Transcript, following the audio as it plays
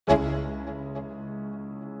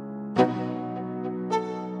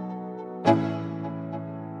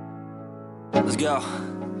Let's go.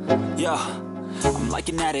 Yo, I'm like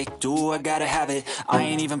an addict, do I gotta have it. I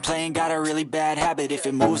ain't even playing, got a really bad habit. If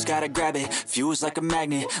it moves, gotta grab it, fuse like a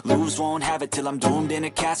magnet. Lose, won't have it till I'm doomed in a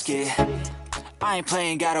casket. I ain't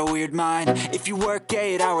playing, got a weird mind. If you work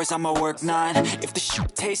 8 hours, I'ma work 9. If the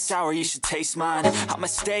shit tastes sour, you should taste mine. I'ma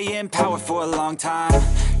stay in power for a long time.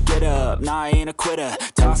 Get up, nah, I ain't a quitter.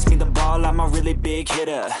 Toss me the ball, I'm a really big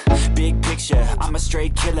hitter. Big picture, I'm a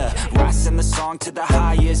straight killer. Rising the song to the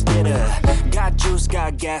highest bidder. Got juice,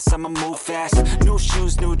 got gas, I'ma move fast. New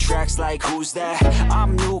shoes, new tracks, like who's that?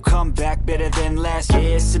 I'm new, come back, better than last.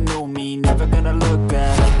 Yeah, it's a new me, never gonna look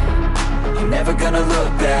back. I'm never gonna look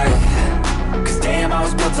back. Cause damn, I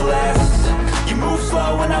was built to last. You move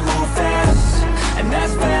slow and I move fast, and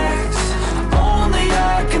that's facts. Only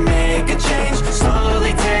I can make a change.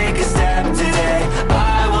 Slowly take a step today.